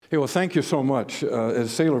Hey, well, thank you so much as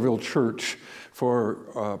Saylorville Church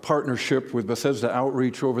for partnership with Bethesda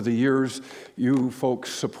Outreach over the years. You folks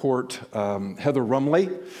support Heather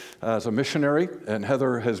Rumley as a missionary, and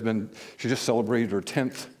Heather she just celebrated her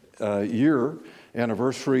 10th year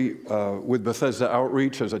anniversary with Bethesda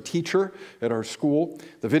Outreach as a teacher at our school.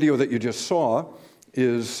 The video that you just saw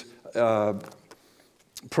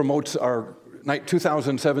promotes our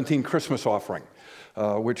 2017 Christmas offering,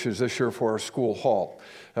 which is this year for our school hall.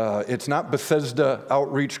 It's not Bethesda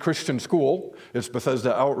Outreach Christian School. It's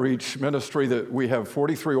Bethesda Outreach Ministry that we have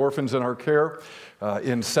 43 orphans in our care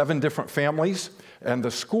in 7 different families. And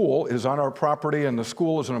the school is on our property, and the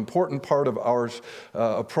school is an important part of our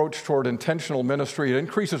approach toward intentional ministry. It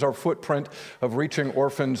increases our footprint of reaching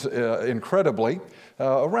orphans incredibly.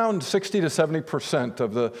 Around 60 to 70%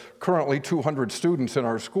 of the currently 200 students in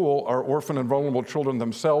our school are orphan and vulnerable children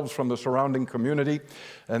themselves from the surrounding community.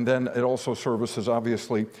 And then it also services,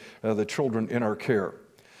 obviously, the children in our care.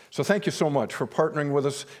 So thank you so much for partnering with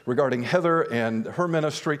us regarding Heather and her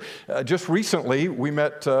ministry. Just recently, we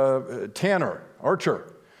met Tanner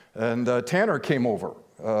Archer, and Tanner came over.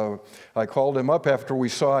 I called him up after we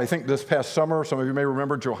saw, I think this past summer, some of you may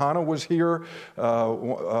remember, Johanna was here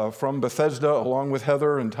from Bethesda along with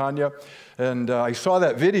Heather and Tanya, and I saw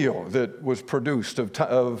that video that was produced of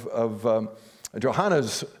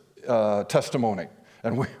Johanna's testimony.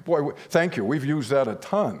 And thank you, we've used that a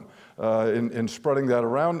ton. In spreading that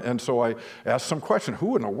around, and so I asked some question,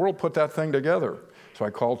 who in the world put that thing together? So I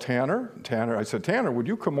called Tanner, I said, Tanner, would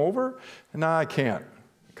you come over? No, I can't.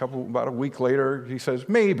 About a week later, he says,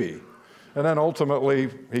 maybe. And then ultimately,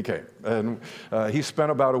 he came. And he spent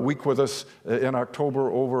about a week with us in October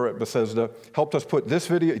over at Bethesda, helped us put this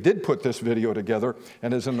video together,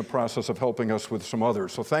 and is in the process of helping us with some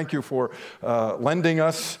others. So thank you for lending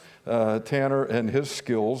us Tanner and his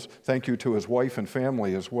skills. Thank you to his wife and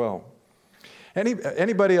family as well.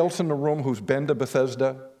 Anybody else in the room who's been to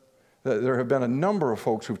Bethesda? There have been a number of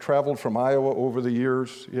folks who've traveled from Iowa over the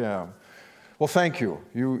years. Yeah. Well, thank you.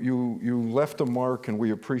 You left a mark, and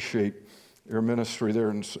we appreciate your ministry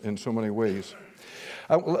there in so many ways.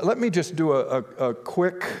 Let me just do a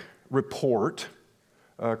quick report,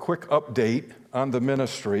 a quick update on the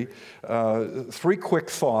ministry. 3 quick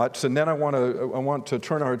thoughts, and then I want to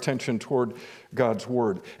turn our attention toward God's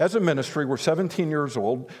Word. As a ministry, we're 17 years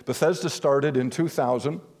old. Bethesda started in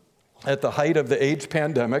 2000 at the height of the AIDS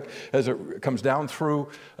pandemic as it comes down through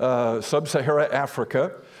sub-Saharan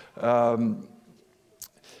Africa.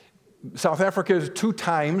 South Africa is 2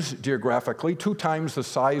 times, geographically, 2 times the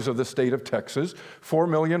size of the state of Texas. 4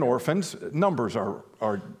 million orphans. Numbers are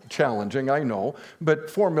challenging, I know, but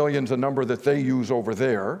 4 million is a number that they use over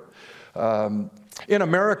there. In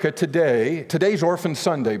America today's Orphan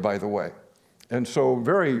Sunday, by the way, and so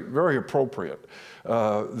very, very appropriate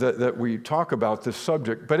that we talk about this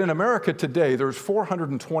subject. But in America today, there's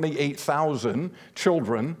 428,000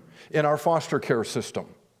 children in our foster care system.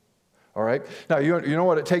 All right? Now, you know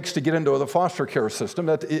what it takes to get into the foster care system.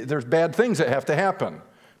 There's bad things that have to happen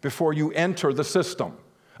before you enter the system.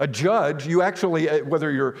 A judge, you actually,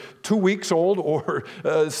 whether you're 2 weeks old or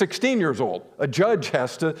 16 years old, a judge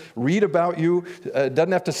has to read about you,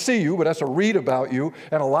 doesn't have to see you, but has to read about you,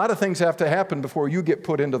 and a lot of things have to happen before you get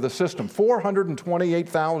put into the system.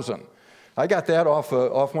 428,000. I got that off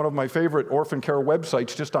one of my favorite orphan care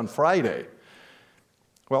websites just on Friday.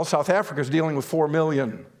 Well, South Africa's dealing with 4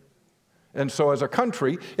 million. And so as a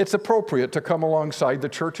country, it's appropriate to come alongside the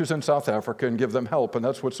churches in South Africa and give them help. And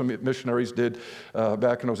that's what some missionaries did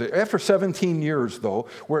back in those days. After 17 years, though,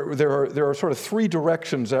 where there are sort of 3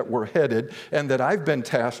 directions that we're headed and that I've been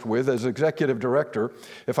tasked with as executive director.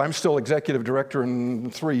 If I'm still executive director in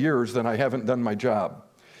 3 years, then I haven't done my job.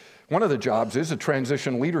 One of the jobs is to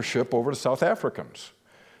transition leadership over to South Africans.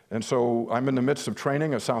 And so I'm in the midst of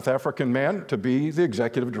training a South African man to be the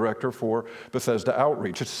executive director for Bethesda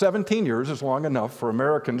Outreach. It's 17 years is long enough for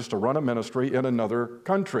Americans to run a ministry in another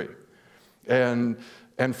country. And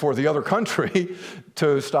for the other country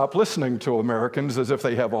to stop listening to Americans as if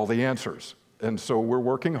they have all the answers. And so we're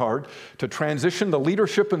working hard to transition the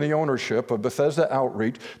leadership and the ownership of Bethesda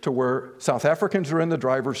Outreach to where South Africans are in the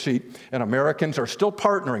driver's seat and Americans are still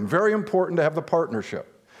partnering. Very important to have the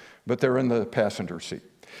partnership, but they're in the passenger seat.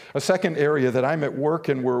 A second area that I'm at work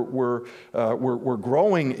and we're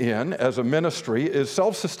growing in as a ministry is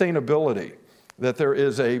self-sustainability. That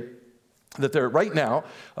right now,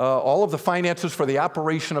 all of the finances for the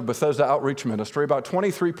operation of Bethesda Outreach Ministry, about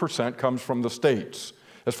 23% comes from the States.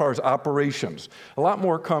 as far as operations. A lot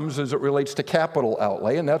more comes as it relates to capital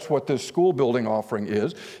outlay, and that's what this school building offering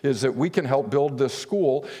is that we can help build this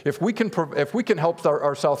school. If we can help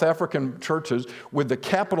our South African churches with the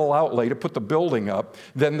capital outlay to put the building up,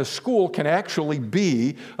 then the school can actually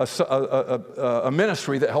be a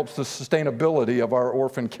ministry that helps the sustainability of our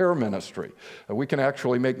orphan care ministry. We can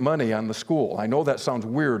actually make money on the school. I know that sounds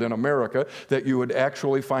weird in America, that you would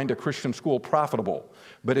actually find a Christian school profitable.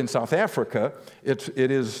 But in South Africa, it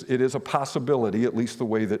is a possibility, at least the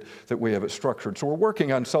way that we have it structured. So we're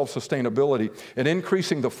working on self-sustainability and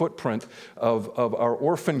increasing the footprint of our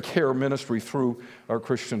orphan care ministry through our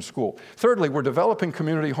Christian school. Thirdly, we're developing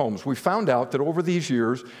community homes. We found out that over these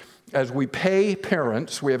years, as we pay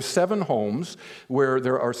parents, we have 7 homes where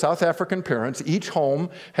there are South African parents. Each home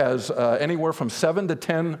has anywhere from 7 to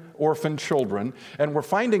 10 orphan children. And we're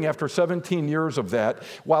finding after 17 years of that,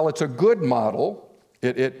 while it's a good model,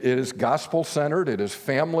 it is gospel-centered, it is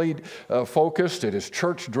family-focused, it is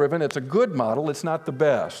church-driven. It's a good model, it's not the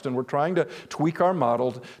best. And we're trying to tweak our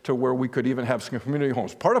model to where we could even have some community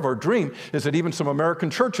homes. Part of our dream is that even some American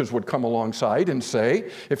churches would come alongside and say,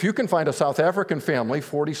 if you can find a South African family,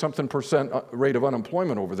 40-something% rate of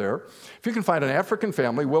unemployment over there, if you can find an African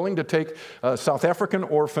family willing to take South African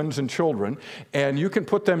orphans and children, and you can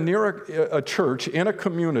put them near a church in a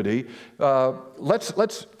community,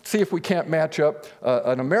 let's see if we can't match up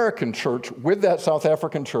an American church with that South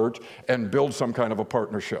African church and build some kind of a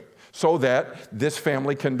partnership so that this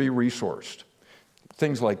family can be resourced.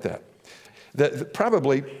 Things like that.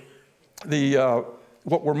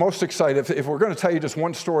 What we're most excited, if we're going to tell you just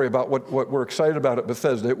one story about what we're excited about at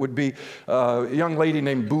Bethesda, it would be a young lady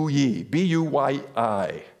named Bu Yi,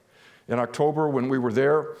 B-U-Y-I. In October, when we were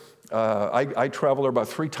there, I travel there about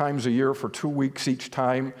 3 times a year for 2 weeks each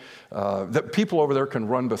time. The people over there can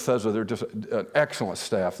run Bethesda. They're just an excellent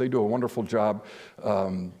staff. They do a wonderful job.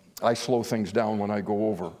 I slow things down when I go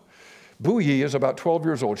over. Bu Yi is about 12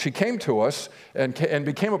 years old. She came to us and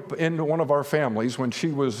became into one of our families when she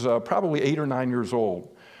was probably 8 or 9 years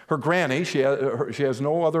old. Her granny, she has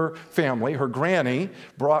no other family, her granny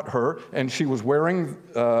brought her, and she was wearing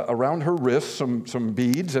around her wrists some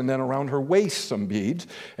beads, and then around her waist some beads.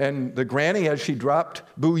 And the granny, as she dropped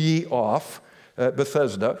Bu Yi off at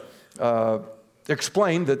Bethesda,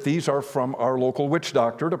 explained that these are from our local witch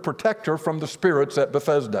doctor to protect her from the spirits at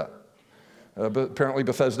Bethesda. But apparently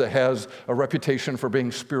Bethesda has a reputation for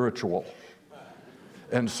being spiritual.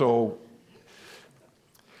 And so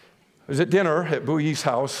I was at dinner at Bu Yi's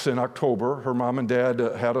house in October. Her mom and dad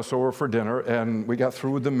had us over for dinner, and we got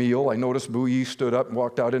through with the meal. I noticed Bu Yi stood up and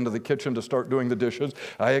walked out into the kitchen to start doing the dishes.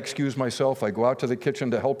 I excused myself. I go out to the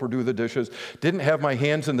kitchen to help her do the dishes. Didn't have my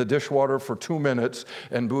hands in the dishwater for 2 minutes,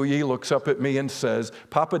 and Bu Yi looks up at me and says,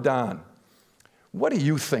 "Papa Don, what do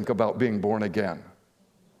you think about being born again?"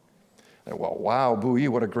 And well, wow, Bu Yi,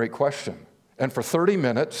 what a great question. And for 30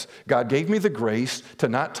 minutes, God gave me the grace to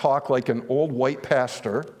not talk like an old white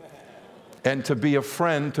pastor and to be a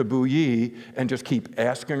friend to Bu Yi and just keep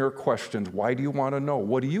asking her questions. Why do you want to know?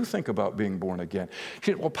 What do you think about being born again? She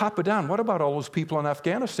said, well, Papa Don, what about all those people in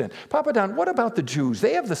Afghanistan? Papa Don, what about the Jews?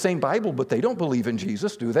 They have the same Bible, but they don't believe in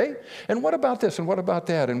Jesus, do they? And what about this and what about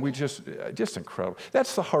that? And we just incredible.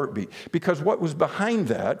 That's the heartbeat. Because what was behind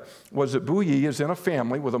that was that Bu Yi is in a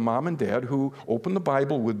family with a mom and dad who opened the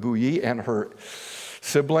Bible with Bu Yi and her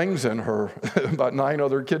siblings and her about 9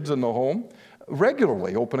 other kids in the home,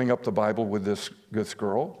 regularly opening up the Bible with this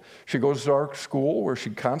girl. She goes to our school where she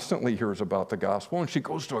constantly hears about the gospel, and she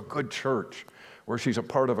goes to a good church where she's a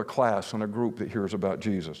part of a class and a group that hears about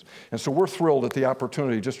Jesus. And so we're thrilled at the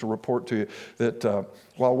opportunity just to report to you that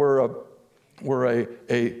while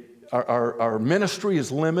our ministry is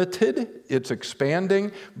limited, it's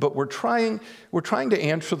expanding, but we're trying to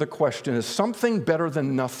answer the question, is something better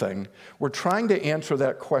than nothing? We're trying to answer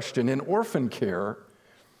that question. In orphan care,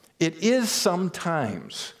 it is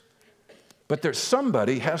sometimes, but there's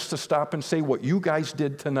somebody has to stop and say what you guys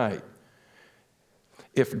did tonight.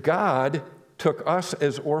 If God took us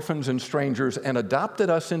as orphans and strangers and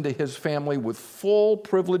adopted us into his family with full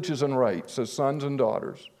privileges and rights as sons and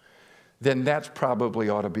daughters, then that's probably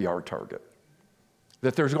ought to be our target.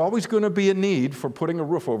 That there's always going to be a need for putting a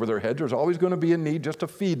roof over their head. There's always going to be a need just to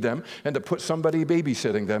feed them and to put somebody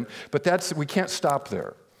babysitting them. But we can't stop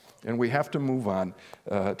there. And we have to move on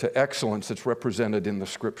to excellence that's represented in the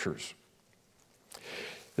Scriptures.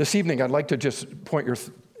 This evening, I'd like to just point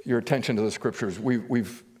your attention to the Scriptures.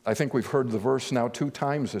 I think we've heard the verse now 2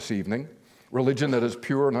 times this evening. Religion that is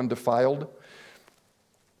pure and undefiled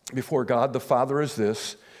before God the Father is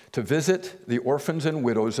this, to visit the orphans and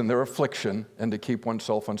widows in their affliction and to keep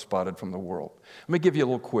oneself unspotted from the world. Let me give you a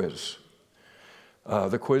little quiz.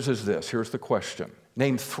 The quiz is this. Here's the question.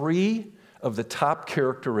 Name 3 of the top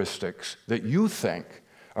characteristics that you think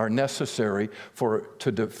are necessary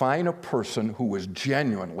to define a person who is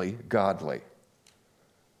genuinely godly.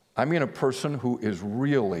 I mean a person who is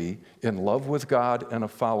really in love with God and a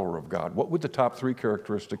follower of God. What would the top 3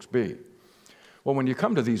 characteristics be? Well, when you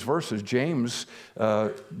come to these verses, James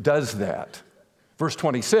does that. Verse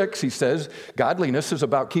 26, he says, godliness is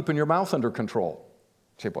about keeping your mouth under control.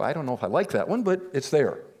 You say, well, I don't know if I like that one, but it's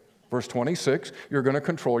there. Verse 26, you're going to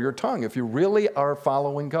control your tongue. If you really are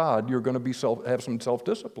following God, you're going to have some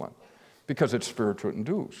self-discipline because it's spiritually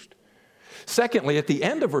induced. Secondly, at the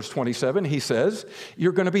end of verse 27, he says,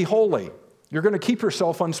 you're going to be holy. You're going to keep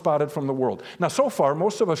yourself unspotted from the world. Now, so far,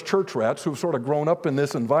 most of us church rats who've sort of grown up in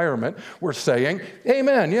this environment, we're saying,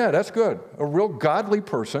 amen, yeah, that's good. A real godly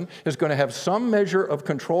person is going to have some measure of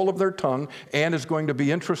control of their tongue and is going to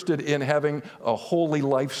be interested in having a holy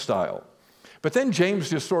lifestyle. But then James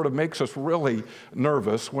just sort of makes us really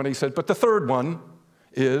nervous when he said, but the third one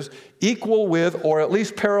is equal with, or at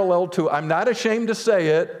least parallel to, I'm not ashamed to say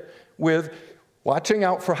it, with watching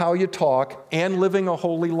out for how you talk and living a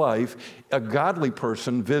holy life. A godly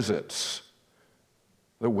person visits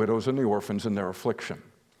the widows and the orphans in their affliction.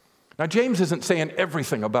 Now, James isn't saying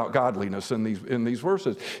everything about godliness in these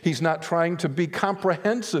verses. He's not trying to be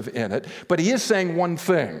comprehensive in it, but he is saying one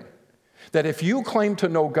thing, that if you claim to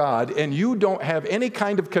know God and you don't have any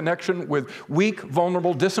kind of connection with weak,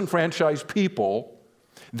 vulnerable, disenfranchised people,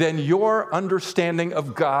 then your understanding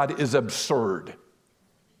of God is absurd.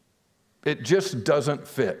 It just doesn't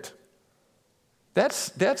fit.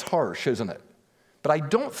 That's harsh, isn't it? But I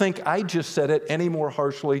don't think I just said it any more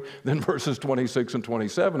harshly than verses 26 and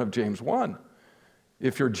 27 of James 1.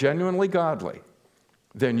 If you're genuinely godly,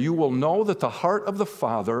 then you will know that the heart of the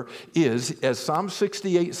Father is, as Psalm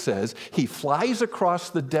 68 says, he flies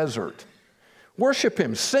across the desert. Worship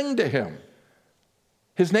him, sing to him.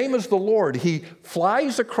 His name is the Lord. He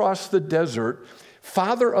flies across the desert.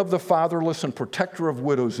 Father of the fatherless and protector of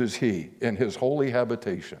widows is he in his holy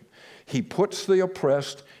habitation. He puts the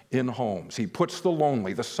oppressed in homes. He puts the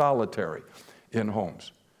lonely, the solitary in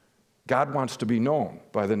homes. God wants to be known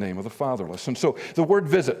by the name of the fatherless. And so the word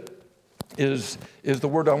visit is the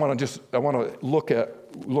word I want to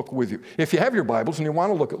look with you. If you have your Bibles and you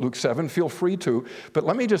want to look at Luke 7, feel free to. But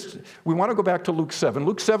we want to go back to Luke 7.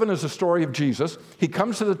 Luke 7 is the story of Jesus. He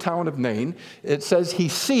comes to the town of Nain. It says he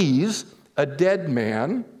sees a dead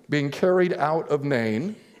man being carried out of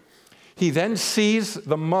Nain. He then sees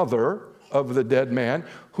the mother of the dead man,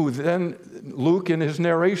 who then Luke in his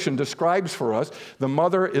narration describes for us. The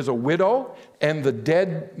mother is a widow, and the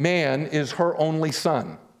dead man is her only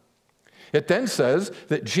son. It then says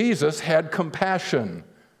that Jesus had compassion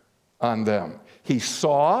on them. He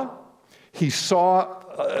saw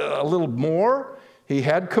a little more. He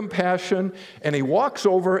had compassion, and he walks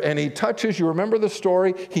over and he touches, you remember the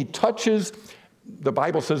story? He touches, the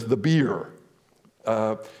Bible says, the bier.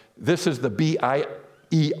 This is the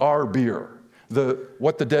B-I-E-R bier,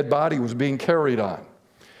 what the dead body was being carried on.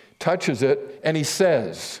 Touches it, and he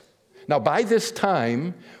says, now by this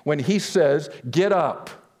time, when he says, get up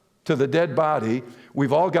to the dead body,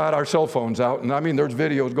 we've all got our cell phones out, and I mean, there's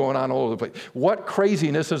videos going on all over the place. What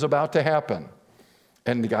craziness is about to happen?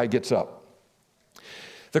 And the guy gets up.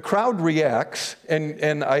 The crowd reacts,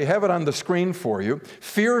 and I have it on the screen for you.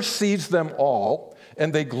 Fear seized them all,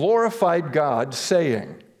 and they glorified God,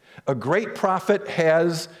 saying, a great prophet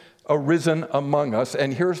has arisen among us.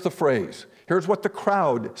 And here's the phrase. Here's what the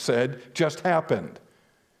crowd said just happened.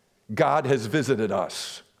 God has visited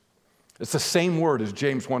us. It's the same word as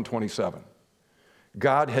James 1:27.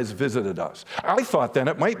 God has visited us. I thought then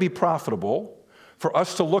it might be profitable for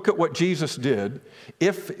us to look at what Jesus did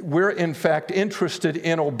if we're in fact interested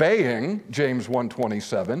in obeying James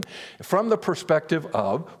 1:27 from the perspective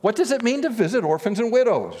of what does it mean to visit orphans and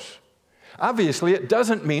widows? Obviously, it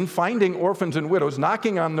doesn't mean finding orphans and widows,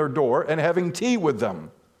 knocking on their door, and having tea with them.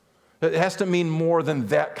 It has to mean more than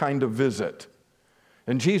that kind of visit.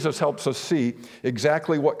 And Jesus helps us see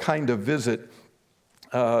exactly what kind of visit,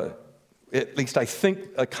 at least I think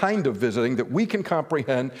a kind of visiting that we can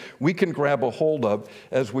comprehend, we can grab a hold of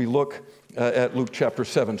as we look at Luke chapter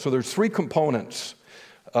 7. So there's 3 components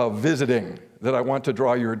of visiting that I want to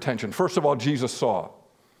draw your attention. First of all, Jesus saw.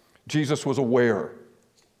 Jesus was aware.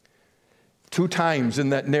 2 times in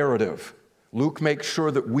that narrative, Luke makes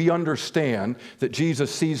sure that we understand that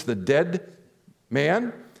Jesus sees the dead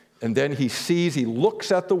man, and then he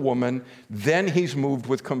looks at the woman, then he's moved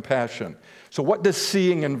with compassion. So what does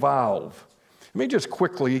seeing involve? Let me just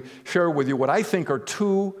quickly share with you what I think are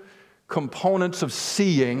 2 components of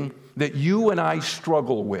seeing that you and I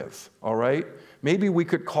struggle with, all right? Maybe we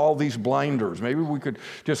could call these blinders. Maybe we could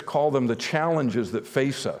just call them the challenges that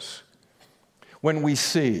face us when we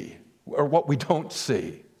see or what we don't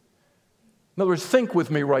see. In other words, think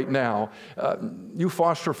with me right now. You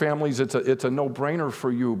foster families, it's a no-brainer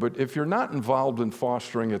for you, but if you're not involved in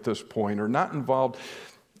fostering at this point or not involved,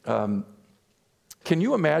 can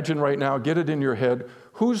you imagine right now, get it in your head,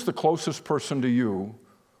 who's the closest person to you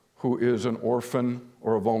who is an orphan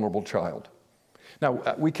or a vulnerable child?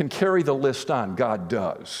 Now, we can carry the list on. God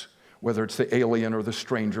does. Whether it's the alien or the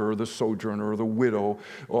stranger or the sojourner or the widow,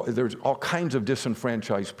 there's all kinds of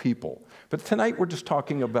disenfranchised people. But tonight we're just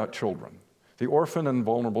talking about children, the orphan and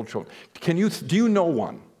vulnerable children. Do you know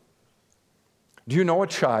one? Do you know a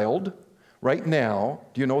child right now?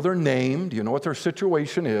 Do you know their name? Do you know what their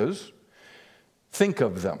situation is? Think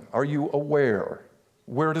of them. Are you aware?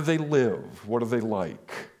 Where do they live? What are they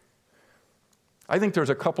like? I think there's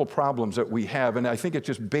a couple problems that we have, and I think it's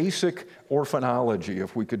just basic orphanology,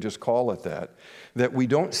 if we could just call it that we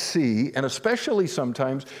don't see, and especially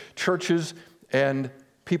sometimes churches and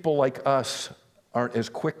people like us aren't as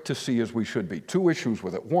quick to see as we should be. Two issues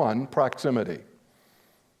with it. One, proximity.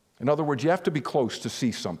 In other words, you have to be close to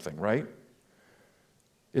see something, right?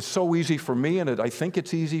 It's so easy for me, and I think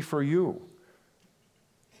it's easy for you.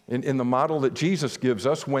 In the model that Jesus gives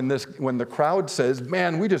us, when the crowd says,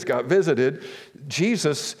 man, we just got visited,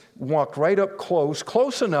 Jesus walked right up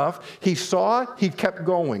close enough. He saw, he kept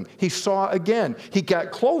going. He saw again. He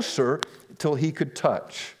got closer till he could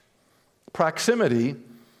touch. Proximity,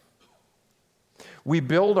 we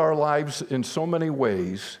build our lives in so many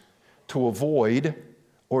ways to avoid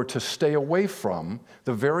or to stay away from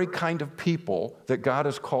the very kind of people that God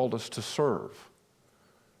has called us to serve.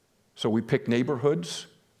 So we pick neighborhoods.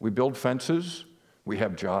 We build fences, we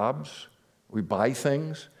have jobs, we buy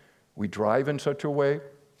things, we drive in such a way.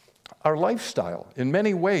 Our lifestyle, in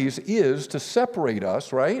many ways, is to separate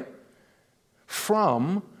us, right,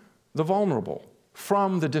 from the vulnerable,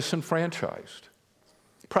 from the disenfranchised.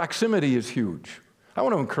 Proximity is huge. I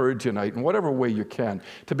want to encourage you tonight, in whatever way you can,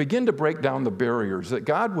 to begin to break down the barriers, that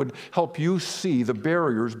God would help you see the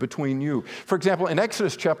barriers between you. For example, in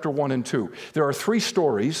Exodus chapter 1 and 2, there are three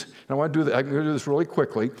stories, and I'm going to do this really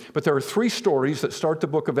quickly, but there are three stories that start the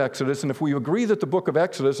book of Exodus, and if we agree that the book of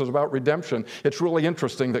Exodus is about redemption, it's really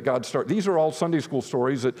interesting that God started. These are all Sunday school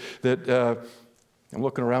stories that I'm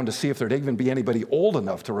looking around to see if there'd even be anybody old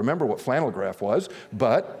enough to remember what flannel graph was,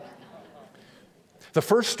 but the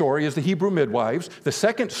first story is the Hebrew midwives. The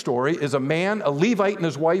second story is a man, a Levite and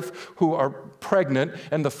his wife who are pregnant.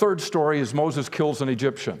 And the third story is Moses kills an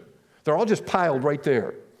Egyptian. They're all just piled right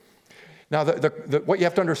there. Now, what you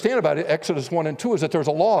have to understand about it, Exodus 1 and 2, is that there's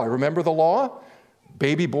a law. Remember the law?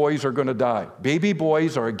 Baby boys are going to die. Baby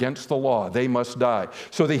boys are against the law. They must die.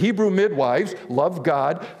 So the Hebrew midwives love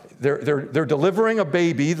God. They're delivering a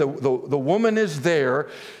baby. The woman is there.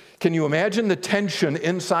 Can you imagine the tension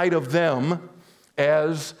inside of them?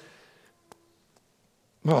 As,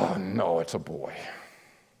 oh no, it's a boy.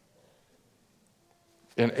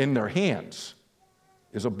 And in their hands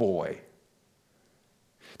is a boy.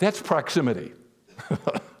 That's proximity,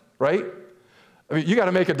 right? I mean, you got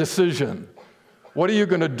to make a decision. What are you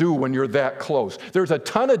going to do when you're that close? There's a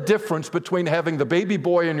ton of difference between having the baby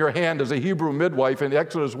boy in your hand as a Hebrew midwife in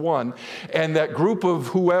Exodus 1 and that group of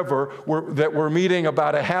whoever that were meeting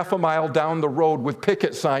about a half a mile down the road with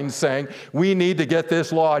picket signs saying, we need to get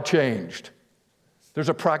this law changed. There's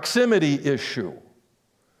a proximity issue.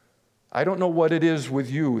 I don't know what it is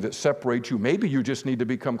with you that separates you. Maybe you just need to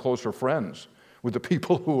become closer friends with the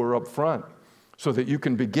people who are up front so that you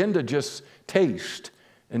can begin to just taste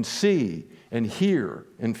and see and hear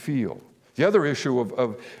and feel. The other issue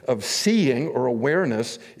of seeing or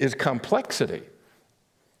awareness is complexity.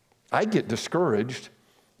 I get discouraged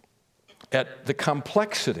at the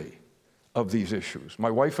complexity of these issues.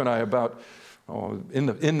 My wife and I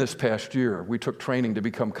in this past year, we took training to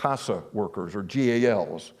become CASA workers or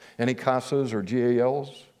GALs. Any CASAs or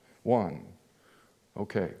GALs? One.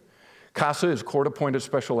 Okay. CASA is court-appointed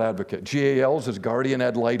special advocate. GALs is guardian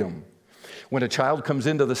ad litem. When a child comes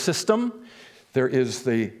into the system, there is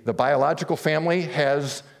the biological family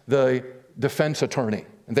has the defense attorney.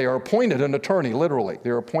 They are appointed an attorney, literally. They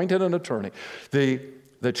are appointed an attorney.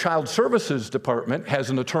 The child services department has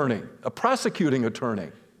an attorney, a prosecuting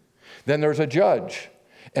attorney. Then there's a judge.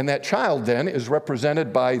 And that child then is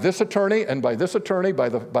represented by this attorney and by this attorney, by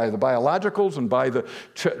the biologicals and by the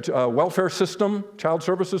welfare system, child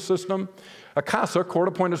services system. A CASA,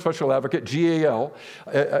 Court-Appointed Special Advocate, GAL,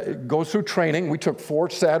 goes through training. We took 4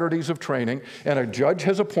 Saturdays of training, and a judge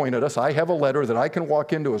has appointed us. I have a letter that I can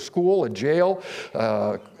walk into a school, a jail,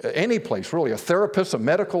 any place, really, a therapist, a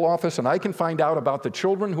medical office, and I can find out about the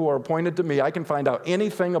children who are appointed to me. I can find out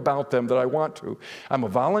anything about them that I want to. I'm a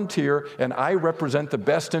volunteer, and I represent the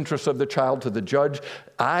best interests of the child to the judge.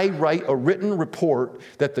 I write a written report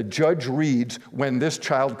that the judge reads when this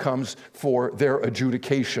child comes for their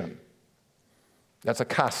adjudication. That's a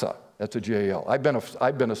CASA. That's a JAL.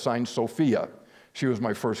 I've been assigned Sophia. She was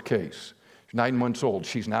my first case. She's 9 months old.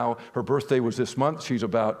 Her birthday was this month. She's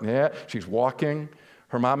walking.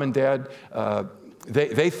 Her mom and dad,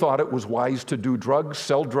 they thought it was wise to do drugs,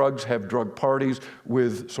 sell drugs, have drug parties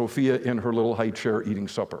with Sophia in her little high chair eating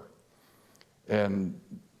supper. And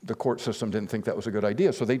the court system didn't think that was a good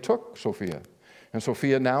idea, so they took Sophia. And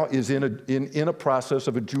Sophia now is in a process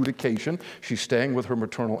of adjudication. She's staying with her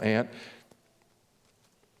maternal aunt.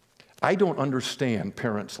 I don't understand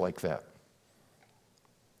parents like that.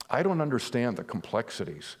 I don't understand the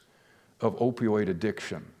complexities of opioid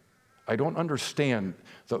addiction. I don't understand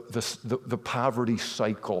the poverty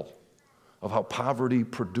cycle of how poverty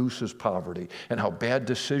produces poverty and how bad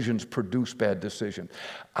decisions produce bad decisions.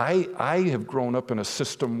 I have grown up in a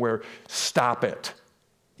system where stop it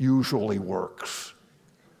usually works,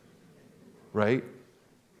 right?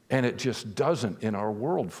 And it just doesn't in our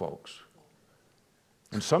world, folks.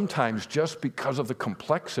 And sometimes just because of the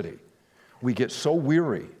complexity, we get so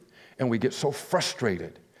weary and we get so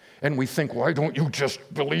frustrated and we think, why don't you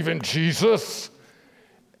just believe in Jesus?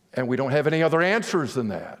 And we don't have any other answers than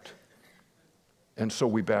that. And so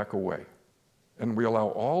we back away. And we allow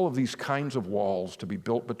all of these kinds of walls to be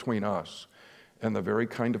built between us and the very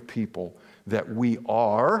kind of people that we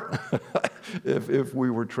are, if we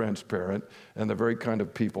were transparent, and the very kind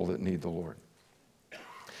of people that need the Lord.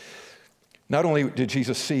 Not only did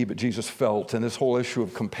Jesus see, but Jesus felt, and this whole issue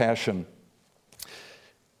of compassion,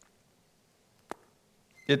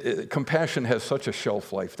 compassion has such a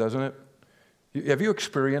shelf life, doesn't it? Have you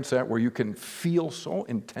experienced that, where you can feel so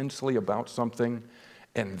intensely about something,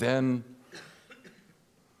 and then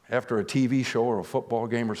after a TV show or a football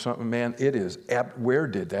game or something, man, where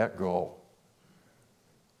did that go?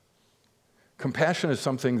 Compassion is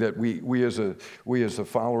something that we as the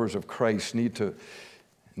followers of Christ need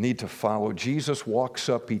to follow. Jesus walks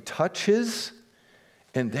up, he touches,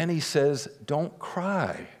 and then he says, "Don't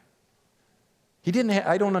cry."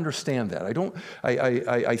 I don't understand that.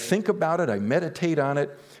 I think about it, I meditate on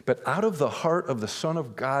it, but out of the heart of the Son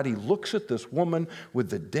of God, he looks at this woman with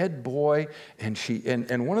the dead boy, and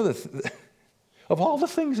one of of all the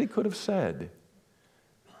things he could have said,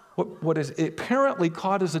 what is apparently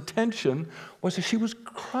caught his attention was that she was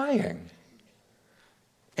crying,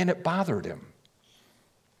 and it bothered him.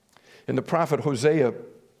 In the prophet Hosea,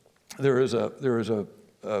 there is a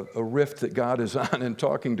rift that God is on in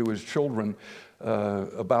talking to his children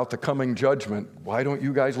about the coming judgment. Why don't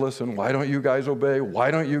you guys listen? Why don't you guys obey?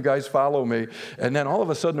 Why don't you guys follow me? And then all of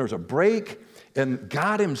a sudden there's a break, and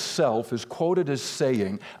God himself is quoted as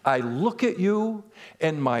saying, "I look at you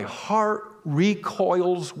and my heart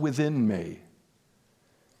recoils within me."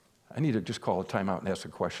 I need to just call a timeout and ask a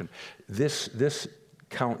question. This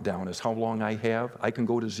countdown is how long I have. I can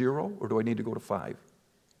go to 0, or do I need to go to 5?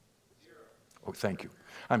 0. Oh, thank you.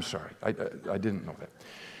 I'm sorry. I didn't know that.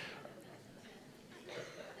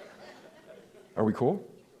 Are we cool?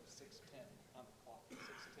 6:10 on the clock.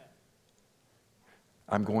 6:10.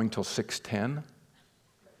 I'm going till 6:10?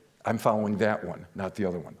 I'm following that one, not the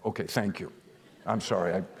other one. Okay, thank you. I'm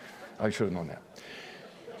sorry. I should have known that.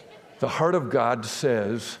 The heart of God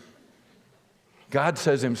says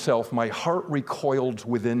himself, "My heart recoils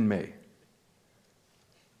within me."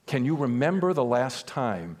 Can you remember the last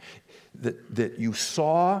time that you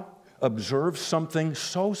observed something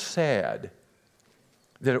so sad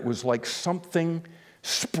that it was like something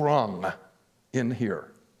sprung in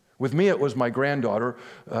here? With me, it was my granddaughter,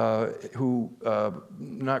 who,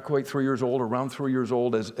 not quite 3 years old, around 3 years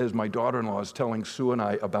old, as my daughter-in-law is telling Sue and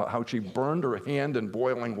I about how she burned her hand in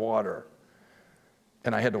boiling water.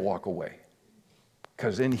 And I had to walk away.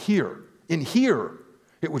 Because in here,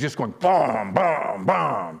 it was just going bomb, bomb,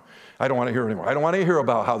 bomb. I don't want to hear anymore. I don't want to hear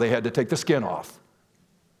about how they had to take the skin off.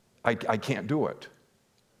 I can't do it.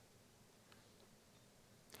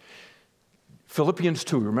 Philippians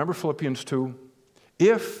 2, remember Philippians 2?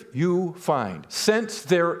 If you find, since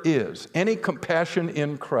there is any compassion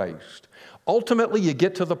in Christ, ultimately you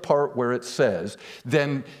get to the part where it says,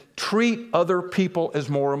 then treat other people as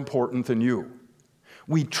more important than you.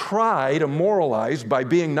 We try to moralize by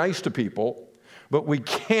being nice to people, but we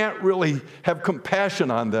can't really have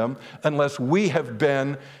compassion on them unless we have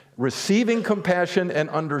been receiving compassion and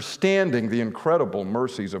understanding the incredible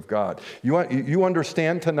mercies of God. You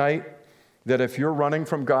understand tonight that if you're running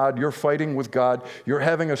from God, you're fighting with God, you're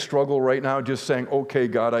having a struggle right now just saying, okay,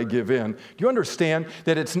 God, I give in. Do you understand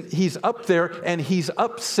that He's up there and He's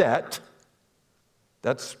upset?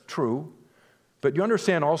 That's true. But you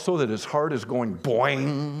understand also that His heart is going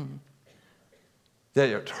boing, that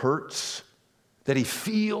it hurts, that He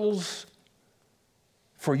feels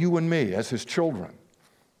for you and me as His children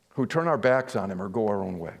who turn our backs on Him or go our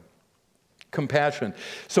own way. Compassion.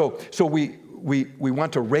 So we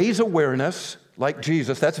want to raise awareness like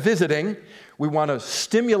Jesus. That's visiting. We want to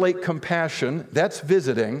stimulate compassion. That's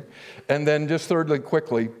visiting. And then just thirdly,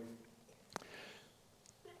 quickly,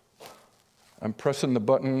 I'm pressing the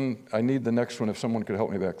button. I need the next one if someone could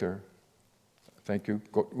help me back there. Thank you.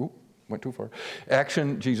 Went too far.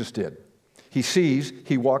 Action, Jesus did. He sees,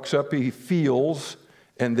 He walks up, He feels,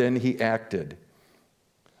 and then He acted.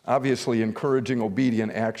 Obviously, encouraging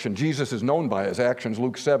obedient action. Jesus is known by His actions.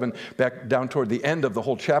 Luke 7, back down toward the end of the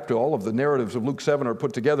whole chapter, all of the narratives of Luke 7 are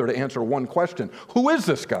put together to answer one question. Who is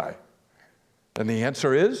this guy? And the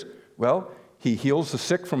answer is, well, He heals the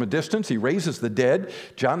sick from a distance. He raises the dead.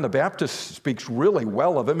 John the Baptist speaks really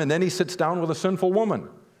well of Him, and then He sits down with a sinful woman.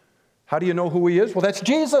 How do you know who He is? Well, that's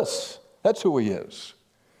Jesus. That's who He is.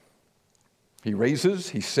 He raises,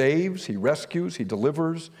 He saves, He rescues, He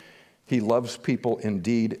delivers. He loves people in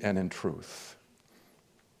deed and in truth.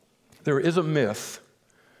 There is a myth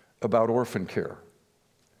about orphan care.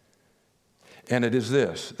 And it is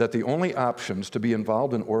this, that the only options to be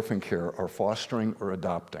involved in orphan care are fostering or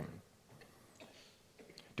adopting.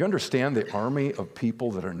 Do you understand the army of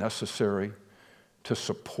people that are necessary to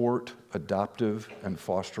support adoptive and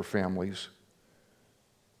foster families?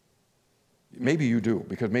 Maybe you do,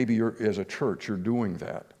 because maybe as a church, you're doing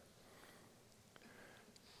that.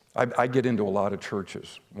 I get into a lot of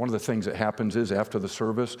churches. One of the things that happens is after the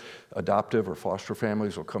service, adoptive or foster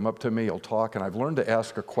families will come up to me, will talk, and I've learned to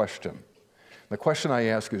ask a question. The question I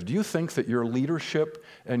ask is, do you think that your leadership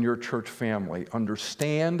and your church family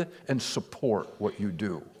understand and support what you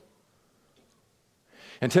do?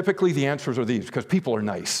 And typically the answers are these, because people are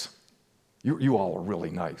nice. You all are really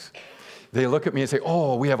nice. They look at me and say,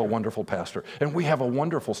 oh, we have a wonderful pastor, and we have a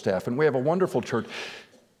wonderful staff, and we have a wonderful church.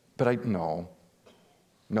 But no,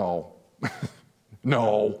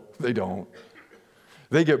 no, they don't.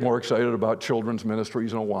 They get more excited about children's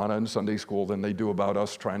ministries and Awana and Sunday school than they do about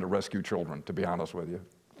us trying to rescue children, to be honest with you.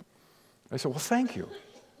 I said, well, thank you.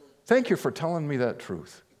 Thank you for telling me that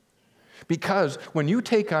truth. Because when you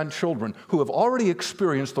take on children who have already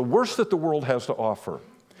experienced the worst that the world has to offer,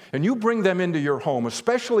 and you bring them into your home,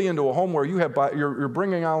 especially into a home where you're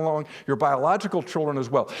bringing along your biological children as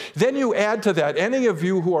well. Then you add to that any of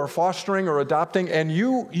you who are fostering or adopting, and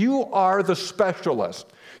you are the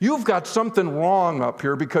specialist. You've got something wrong up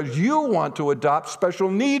here because you want to adopt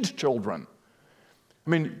special needs children. I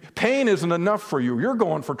mean, pain isn't enough for you. You're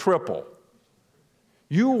going for triple.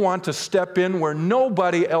 You want to step in where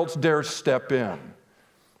nobody else dares step in.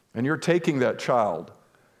 And you're taking that child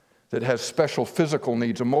that has special physical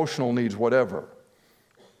needs, emotional needs, whatever.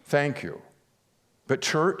 Thank you. But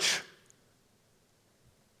church,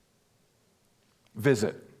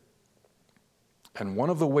 visit. And one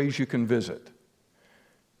of the ways you can visit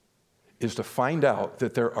is to find out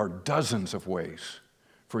that there are dozens of ways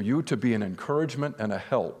for you to be an encouragement and a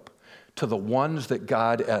help to the ones that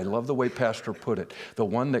God, I love the way Pastor put it, the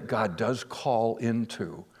one that God does call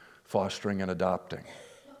into fostering and adopting.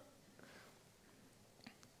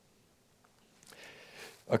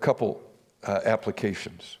 A couple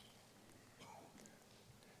applications.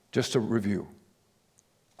 Just to review.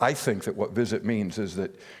 I think that what visit means is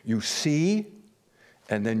that you see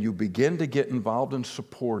and then you begin to get involved in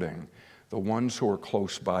supporting the ones who are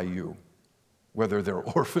close by you, whether they're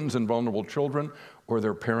orphans and vulnerable children or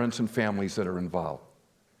their parents and families that are involved.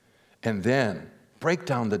 And then break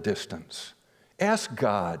down the distance. Ask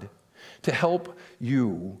God to help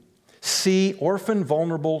you see orphan,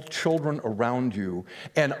 vulnerable children around you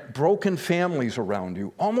and broken families around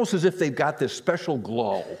you, almost as if they've got this special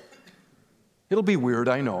glow. It'll be weird,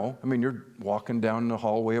 I know. I mean, you're walking down the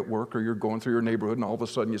hallway at work or you're going through your neighborhood and all of a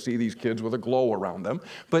sudden you see these kids with a glow around them.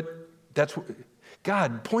 But that's what,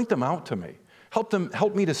 God, point them out to me.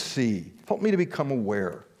 Help me to see. Help me to become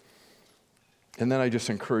aware. And then I just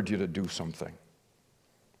encourage you to do something.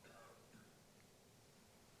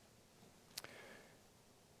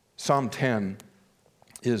 Psalm 10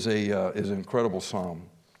 is an incredible psalm.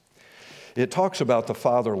 It talks about the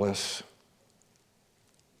fatherless.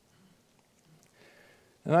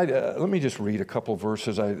 And let me just read a couple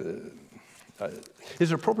verses.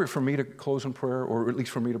 Is it appropriate for me to close in prayer, or at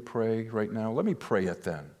least for me to pray right now? Let me pray it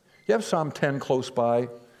then. You have Psalm 10 close by?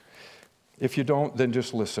 If you don't, then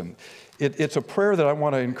just listen. It's a prayer that I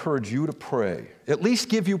want to encourage you to pray. At least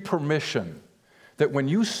give you permission that when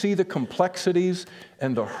you see the complexities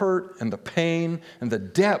and the hurt and the pain and the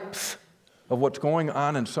depth of what's going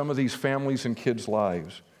on in some of these families and kids'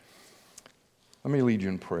 lives, let me lead you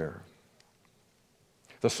in prayer.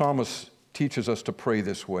 The psalmist teaches us to pray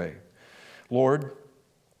this way. Lord,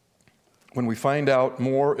 when we find out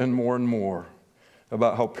more and more and more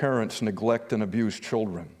about how parents neglect and abuse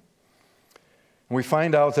children, and we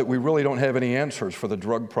find out that we really don't have any answers for the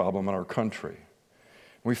drug problem in our country,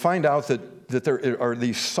 we find out that there are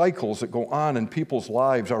these cycles that go on in people's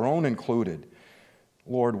lives, our own included.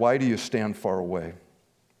 Lord, why do you stand far away?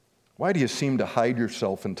 Why do you seem to hide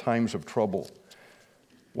yourself in times of trouble?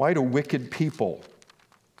 Why do wicked people,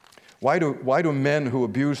 why do men who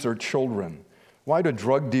abuse their children, why do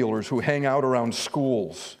drug dealers who hang out around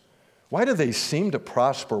schools, why do they seem to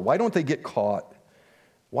prosper? Why don't they get caught?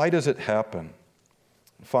 Why does it happen?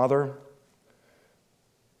 Father,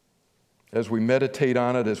 as we meditate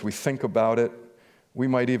on it, as we think about it, we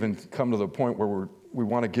might even come to the point where we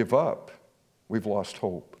want to give up. We've lost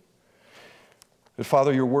hope. But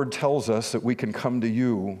Father, your word tells us that we can come to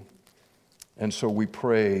you, and so we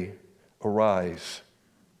pray, arise.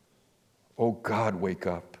 Oh God, wake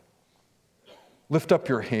up. Lift up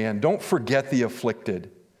your hand. Don't forget the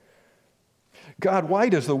afflicted. God, why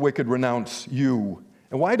does the wicked renounce you?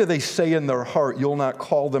 And why do they say in their heart, you'll not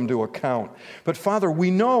call them to account? But Father,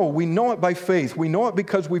 we know it by faith. We know it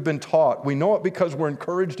because we've been taught. We know it because we're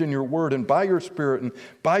encouraged in your word and by your Spirit and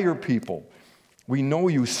by your people. We know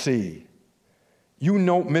you see. You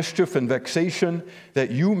note mischief and vexation,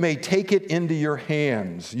 that you may take it into your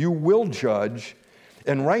hands. You will judge.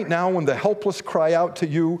 And right now, when the helpless cry out to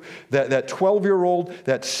you, that 12-year-old,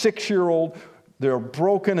 that 6-year-old, they're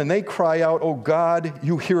broken and they cry out, oh God,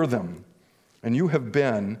 you hear them. And you have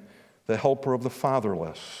been the helper of the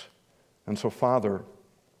fatherless. And so, Father,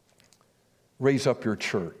 raise up your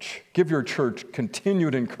church. Give your church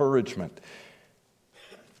continued encouragement.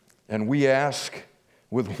 And we ask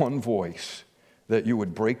with one voice that you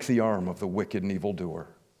would break the arm of the wicked and evildoer.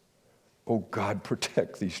 Oh God,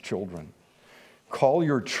 protect these children. Call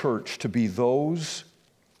your church to be those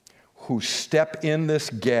who step in this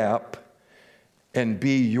gap and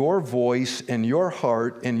be your voice and your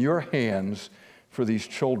heart and your hands for these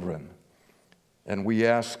children. And we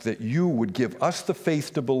ask that you would give us the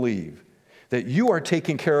faith to believe that you are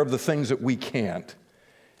taking care of the things that we can't,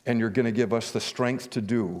 and you're going to give us the strength to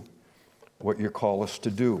do what you call us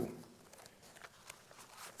to do.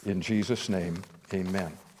 In Jesus' name,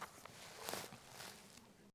 amen.